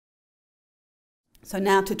So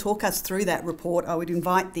now to talk us through that report, I would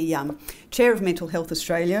invite the Chair of Mental Health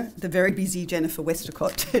Australia, the very busy Jennifer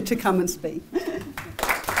Westacott, to come and speak.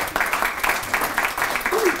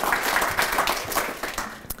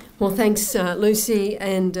 Well, thanks, Lucy,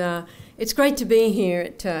 and it's great to be here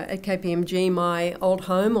at KPMG, my old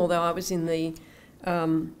home, although I was in the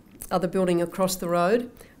other building across the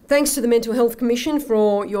road. Thanks to the Mental Health Commission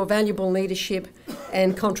for your valuable leadership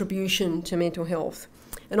and contribution to mental health.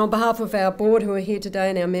 And on behalf of our board who are here today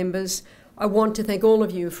and our members, I want to thank all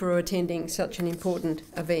of you for attending such an important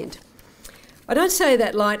event. I don't say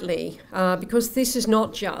that lightly because this is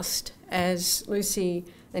not just, as Lucy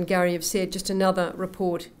and Gary have said, just another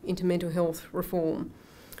report into mental health reform.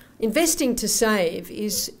 Investing to Save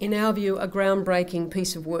is, in our view, a groundbreaking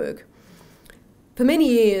piece of work. For many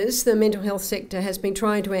years, the mental health sector has been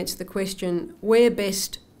trying to answer the question, where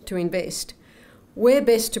best to invest? Where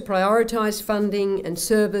best to prioritise funding and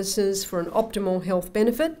services for an optimal health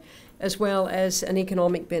benefit, as well as an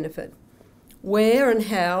economic benefit? Where and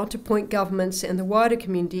how to point governments and the wider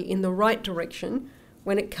community in the right direction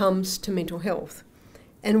when it comes to mental health?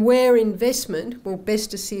 And where investment will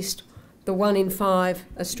best assist the 1 in 5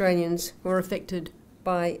 Australians who are affected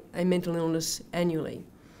by a mental illness annually.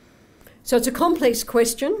 So it's a complex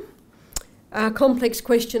question. A complex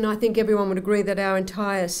question I think everyone would agree that our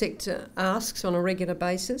entire sector asks on a regular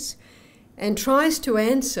basis and tries to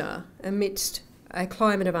answer amidst a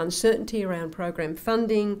climate of uncertainty around program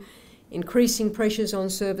funding, increasing pressures on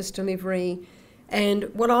service delivery, and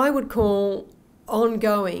what I would call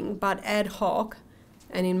ongoing but ad hoc,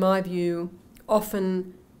 and in my view,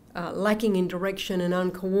 often lacking in direction and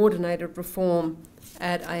uncoordinated reform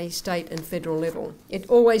at a state and federal level. It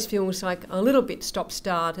always feels like a little bit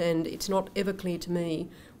stop-start, and it's not ever clear to me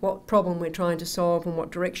what problem we're trying to solve and what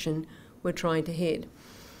direction we're trying to head.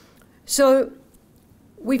 So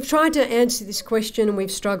we've tried to answer this question and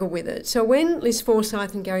we've struggled with it. So when Liz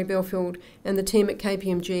Forsyth and Gary Belfield and the team at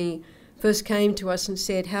KPMG first came to us and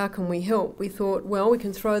said, how can we help? We thought, well, we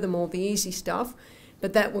can throw them all the easy stuff,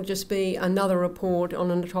 but that will just be another report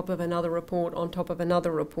on top of another report on top of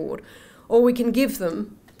another report. Or we can give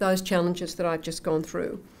them those challenges that I've just gone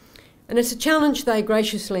through. And it's a challenge they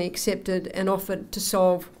graciously accepted and offered to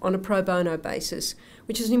solve on a pro bono basis,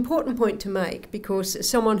 which is an important point to make because as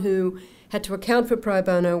someone who had to account for pro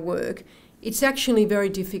bono work, it's actually very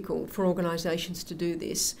difficult for organisations to do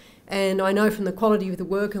this. And I know from the quality of the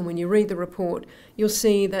work, and when you read the report, you'll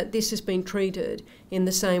see that this has been treated in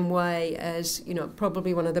the same way as,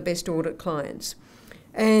 probably one of the best audit clients.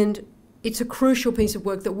 And it's a crucial piece of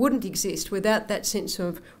work that wouldn't exist without that sense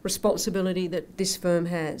of responsibility that this firm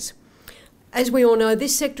has. As we all know,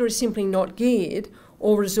 this sector is simply not geared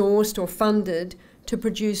or resourced or funded to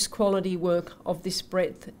produce quality work of this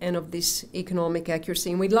breadth and of this economic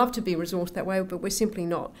accuracy. And we'd love to be resourced that way, but we're simply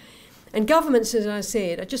not. And governments, as I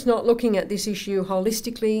said, are just not looking at this issue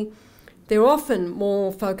holistically. They're often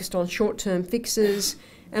more focused on short-term fixes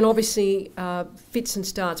and obviously fits and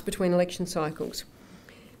starts between election cycles.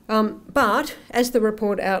 But, as the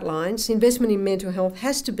report outlines, investment in mental health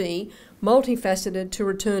has to be multifaceted to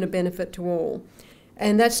return a benefit to all.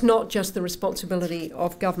 And that's not just the responsibility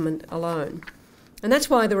of government alone. And that's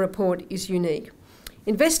why the report is unique.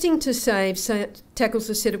 Investing to Save tackles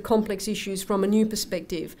a set of complex issues from a new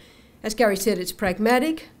perspective. As Gary said, it's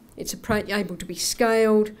pragmatic, it's able to be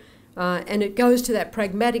scaled, and it goes to that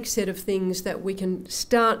pragmatic set of things that we can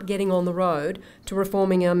start getting on the road to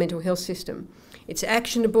reforming our mental health system. It's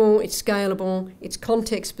actionable, it's scalable, it's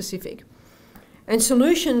context-specific. And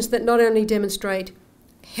solutions that not only demonstrate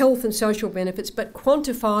health and social benefits, but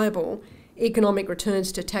quantifiable economic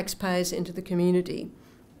returns to taxpayers and to the community.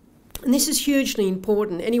 And this is hugely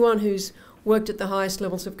important. Anyone who's worked at the highest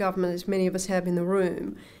levels of government, as many of us have in the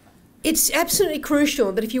room, it's absolutely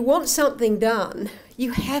crucial that if you want something done,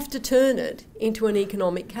 you have to turn it into an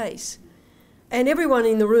economic case. And everyone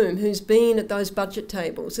in the room who's been at those budget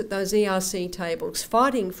tables, at those ERC tables,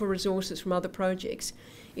 fighting for resources from other projects,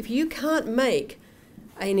 if you can't make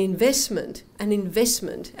an investment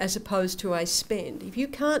as opposed to a spend, if you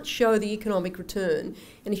can't show the economic return,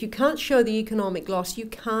 and if you can't show the economic loss, you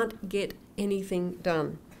can't get anything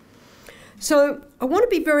done. So I want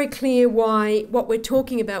to be very clear what we're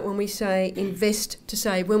talking about when we say invest to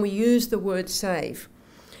save, when we use the word save.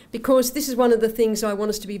 Because this is one of the things I want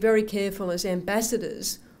us to be very careful as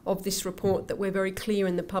ambassadors of this report, that we're very clear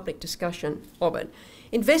in the public discussion of it.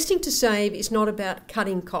 Investing to save is not about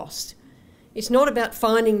cutting costs. It's not about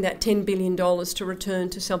finding that $10 billion to return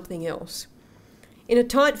to something else. In a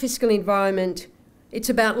tight fiscal environment, it's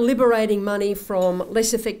about liberating money from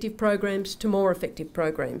less effective programs to more effective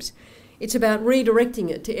programs. It's about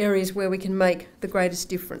redirecting it to areas where we can make the greatest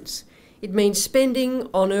difference. It means spending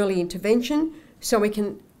on early intervention so we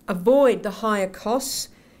can avoid the higher costs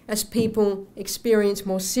as people experience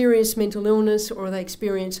more serious mental illness or they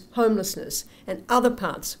experience homelessness, and other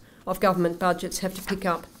parts of government budgets have to pick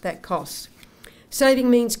up that cost. Saving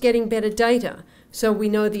means getting better data so we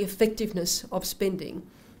know the effectiveness of spending.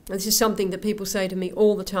 And this is something that people say to me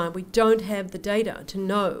all the time. We don't have the data to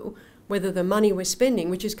know whether the money we're spending,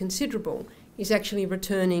 which is considerable, is actually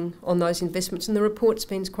returning on those investments, and the report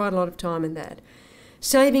spends quite a lot of time in that.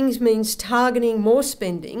 Savings means targeting more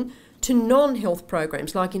spending to non-health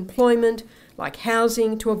programs like employment, like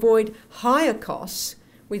housing, to avoid higher costs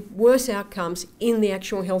with worse outcomes in the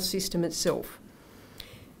actual health system itself.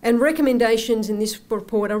 And recommendations in this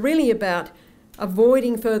report are really about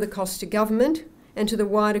avoiding further costs to government and to the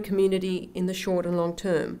wider community in the short and long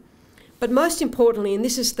term. But most importantly, and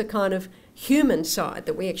this is the kind of human side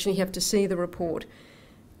that we actually have to see the report,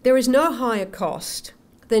 there is no higher cost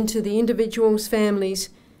than to the individuals, families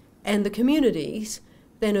and the communities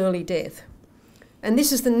than early death. And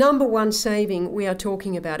this is the number one saving we are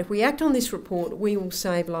talking about. If we act on this report, we will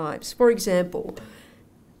save lives. For example,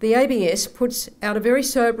 the ABS puts out a very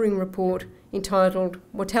sobering report entitled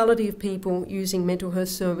Mortality of People Using Mental Health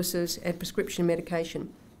Services and Prescription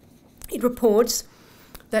Medication. It reports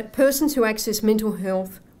that persons who access mental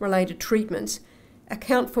health related treatments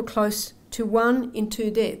account for close to 1 in 2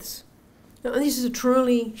 deaths. Now, this is a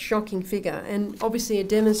truly shocking figure and obviously a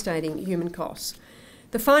devastating human cost.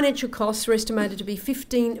 The financial costs are estimated to be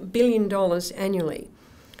 $15 billion annually.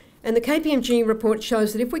 And the KPMG report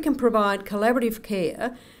shows that if we can provide collaborative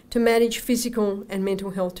care to manage physical and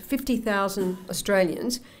mental health to 50,000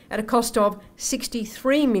 Australians at a cost of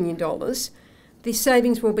 $63 million, the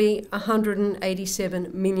savings will be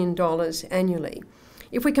 $187 million annually.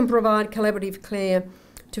 If we can provide collaborative care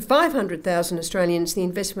to 500,000 Australians, the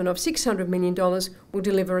investment of $600 million will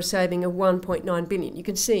deliver a saving of $1.9 billion. You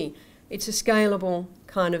can see it's a scalable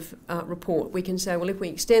kind of report. We can say, well, if we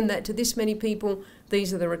extend that to this many people,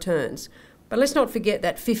 these are the returns. But let's not forget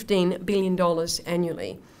that $15 billion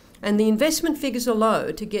annually. And the investment figures are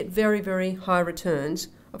low to get very, very high returns,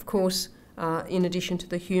 of course, in addition to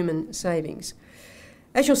the human savings.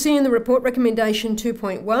 As you'll see in the report, recommendation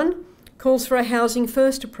 2.1 calls for a housing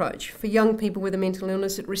first approach for young people with a mental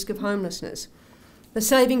illness at risk of homelessness. The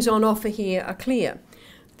savings on offer here are clear.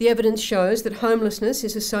 The evidence shows that homelessness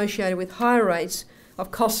is associated with higher rates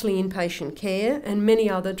of costly inpatient care and many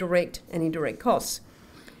other direct and indirect costs.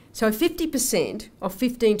 So 50% of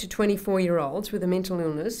 15 to 24-year-olds with a mental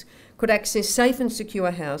illness could access safe and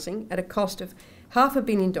secure housing at a cost of $500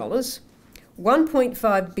 million.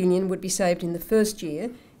 $1.5 billion would be saved in the first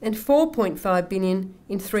year and $4.5 billion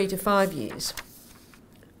in 3 to 5 years.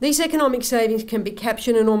 These economic savings can be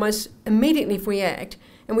captured and almost immediately if we act,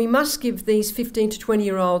 and we must give these 15 to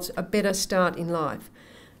 20-year-olds a better start in life.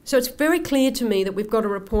 So it's very clear to me that we've got a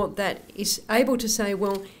report that is able to say,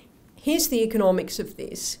 well, here's the economics of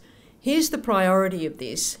this, here's the priority of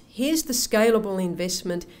this, here's the scalable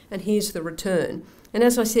investment, and here's the return. And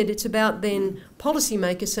as I said, it's about then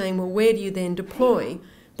policymakers saying, well, where do you then deploy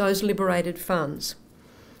those liberated funds?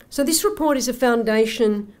 So this report is a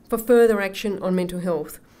foundation for further action on mental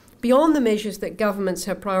health, beyond the measures that governments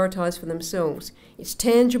have prioritised for themselves. It's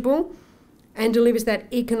tangible and delivers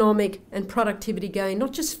that economic and productivity gain,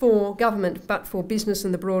 not just for government, but for business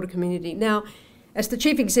and the broader community. Now, as the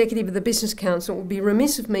Chief Executive of the Business Council, it would be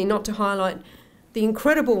remiss of me not to highlight the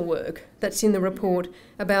incredible work that's in the report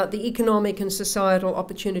about the economic and societal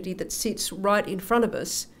opportunity that sits right in front of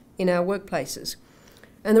us in our workplaces.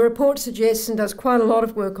 And the report suggests and does quite a lot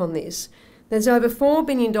of work on this. There's over $4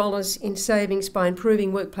 billion in savings by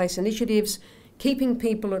improving workplace initiatives, keeping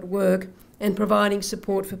people at work, and providing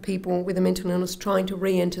support for people with a mental illness trying to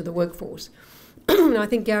re-enter the workforce. And I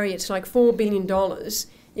think, Gary, it's like $4 billion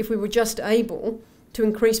if we were just able to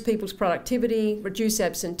increase people's productivity, reduce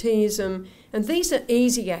absenteeism, and these are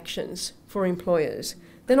easy actions for employers.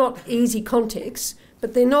 They're not easy contexts,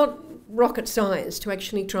 but they're not rocket science to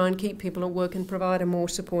actually try and keep people at work and provide a more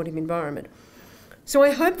supportive environment. So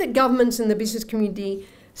I hope that governments and the business community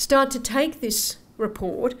start to take this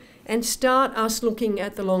report and start us looking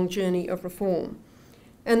at the long journey of reform,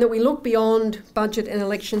 and that we look beyond budget and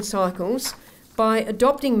election cycles by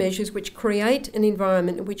adopting measures which create an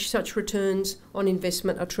environment in which such returns on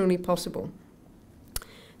investment are truly possible.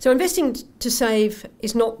 So investing to save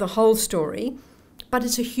is not the whole story, but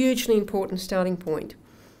it's a hugely important starting point.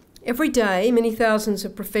 Every day, many thousands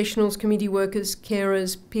of professionals, community workers,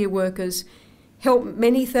 carers, peer workers help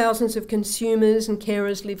many thousands of consumers and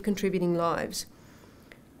carers live contributing lives.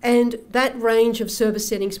 and that range of service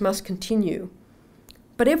settings must continue.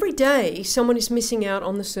 But every day, someone is missing out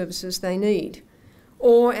on the services they need,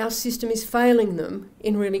 or our system is failing them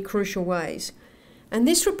in really crucial ways. And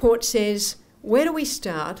this report says, where do we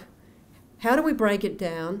start? How do we break it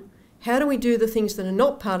down? How do we do the things that are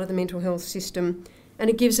not part of the mental health system? And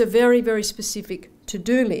it gives a very, very specific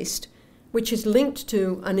to-do list, which is linked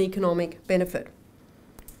to an economic benefit.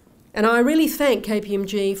 And I really thank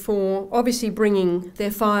KPMG for obviously bringing their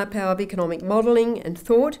firepower of economic modelling and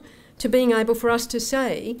thought to being able for us to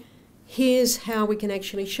say, here's how we can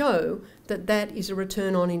actually show that that is a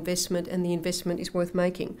return on investment and the investment is worth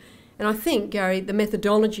making. And I think, Gary, the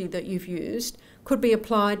methodology that you've used could be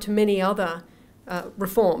applied to many other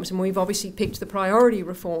reforms. And we've obviously picked the priority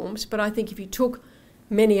reforms, but I think if you took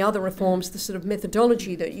many other reforms, the sort of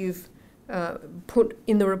methodology that you've put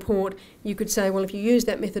in the report, you could say, well, if you use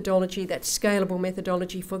that methodology, that scalable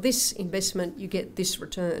methodology for this investment, you get this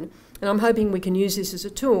return. And I'm hoping we can use this as a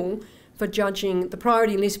tool for judging the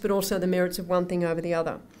priority list, but also the merits of one thing over the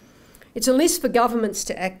other. It's a list for governments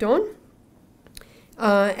to act on,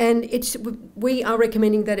 and we are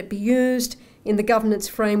recommending that it be used in the governance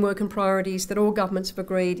framework and priorities that all governments have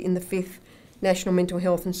agreed in the 5th National Mental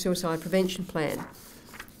Health and Suicide Prevention Plan.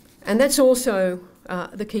 And that's also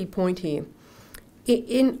the key point here.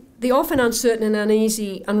 In the often uncertain and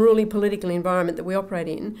uneasy, unruly political environment that we operate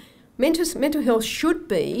in, mental health should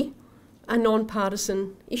be a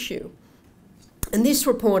non-partisan issue. And this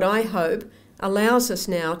report, I hope, allows us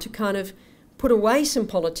now to kind of put away some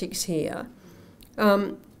politics here.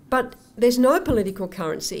 But there's no political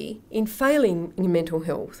currency in failing in mental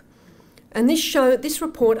health. And this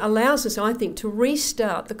report allows us, I think, to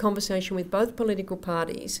restart the conversation with both political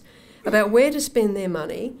parties about where to spend their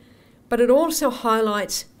money, but it also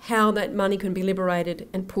highlights how that money can be liberated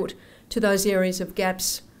and put to those areas of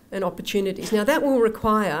gaps and opportunities. Now that will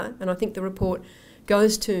require, and I think the report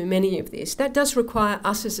goes to many of this, that does require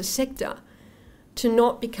us as a sector to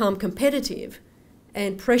not become competitive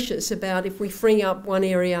and precious about if we free up one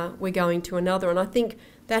area, we're going to another. And I think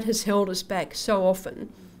that has held us back so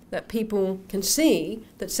often, that people can see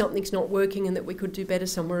that something's not working and that we could do better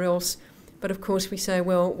somewhere else. But of course we say,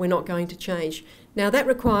 well, we're not going to change. Now that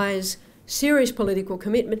requires serious political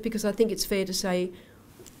commitment, because I think it's fair to say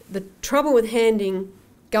the trouble with handing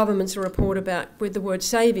governments a report with the word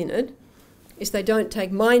save in it is they don't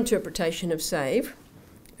take my interpretation of save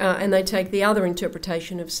and they take the other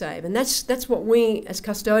interpretation of save. And that's what we as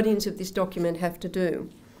custodians of this document have to do.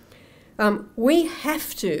 We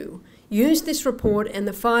have to use this report and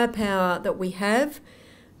the firepower that we have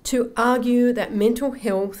to argue that mental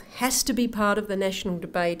health has to be part of the national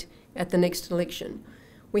debate at the next election.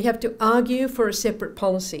 We have to argue for a separate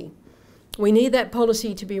policy. We need that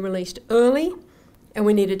policy to be released early, and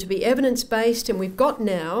we need it to be evidence-based, and we've got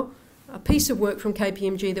now a piece of work from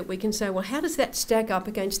KPMG that we can say, well, how does that stack up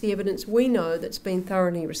against the evidence we know that's been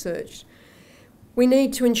thoroughly researched? We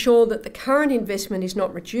need to ensure that the current investment is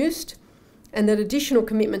not reduced and that additional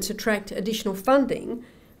commitments attract additional funding,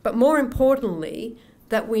 but more importantly,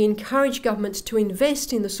 that we encourage governments to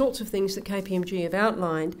invest in the sorts of things that KPMG have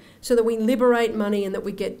outlined so that we liberate money and that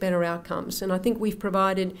we get better outcomes. And I think we've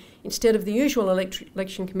provided, instead of the usual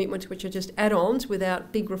election commitments, which are just add-ons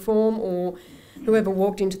without big reform, or whoever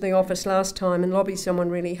walked into the office last time and lobbied someone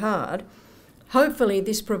really hard, hopefully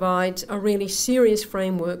this provides a really serious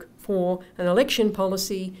framework for an election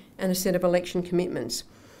policy and a set of election commitments.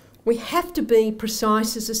 We have to be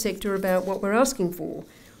precise as a sector about what we're asking for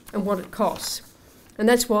and what it costs. And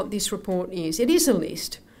that's what this report is. It is a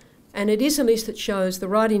list, and it is a list that shows the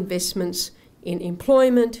right investments in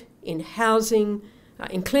employment, in housing,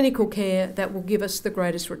 in clinical care that will give us the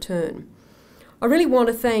greatest return. I really want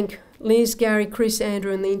to thank Liz, Gary, Chris,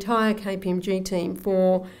 Andrew and the entire KPMG team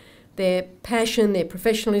for their passion, their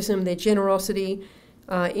professionalism, their generosity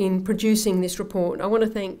in producing this report. I want to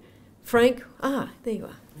thank Frank, there you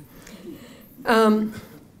are,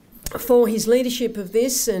 for his leadership of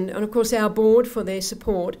this, and of course our board for their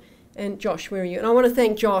support, and Josh, where are you? And I want to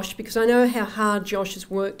thank Josh because I know how hard Josh has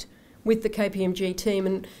worked with the KPMG team,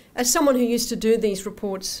 and as someone who used to do these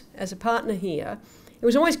reports as a partner here, it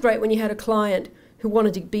was always great when you had a client who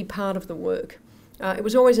wanted to be part of the work. It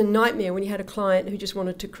was always a nightmare when you had a client who just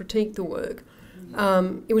wanted to critique the work.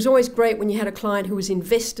 It was always great when you had a client who was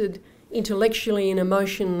invested intellectually and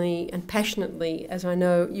emotionally and passionately, as I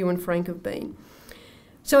know you and Frank have been.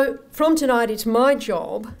 So from tonight, it's my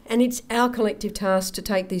job and it's our collective task to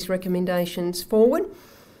take these recommendations forward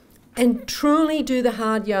and truly do the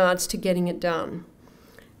hard yards to getting it done.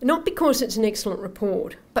 Not because it's an excellent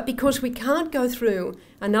report, but because we can't go through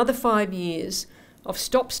another 5 years of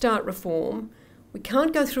stop-start reform We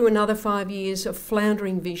can't go through another 5 years of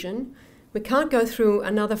floundering vision. We can't go through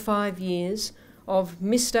another 5 years of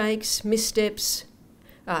mistakes, missteps,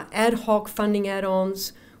 ad hoc funding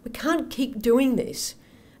add-ons. We can't keep doing this.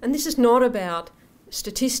 And this is not about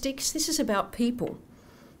statistics, this is about people.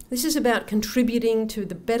 This is about contributing to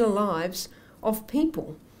the better lives of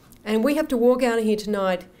people. And we have to walk out of here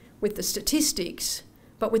tonight with the statistics,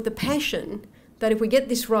 but with the passion that if we get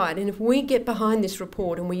this right, and if we get behind this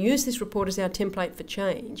report and we use this report as our template for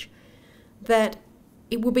change, that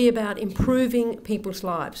it will be about improving people's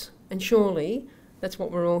lives. And surely that's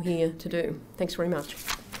what we're all here to do. Thanks very much.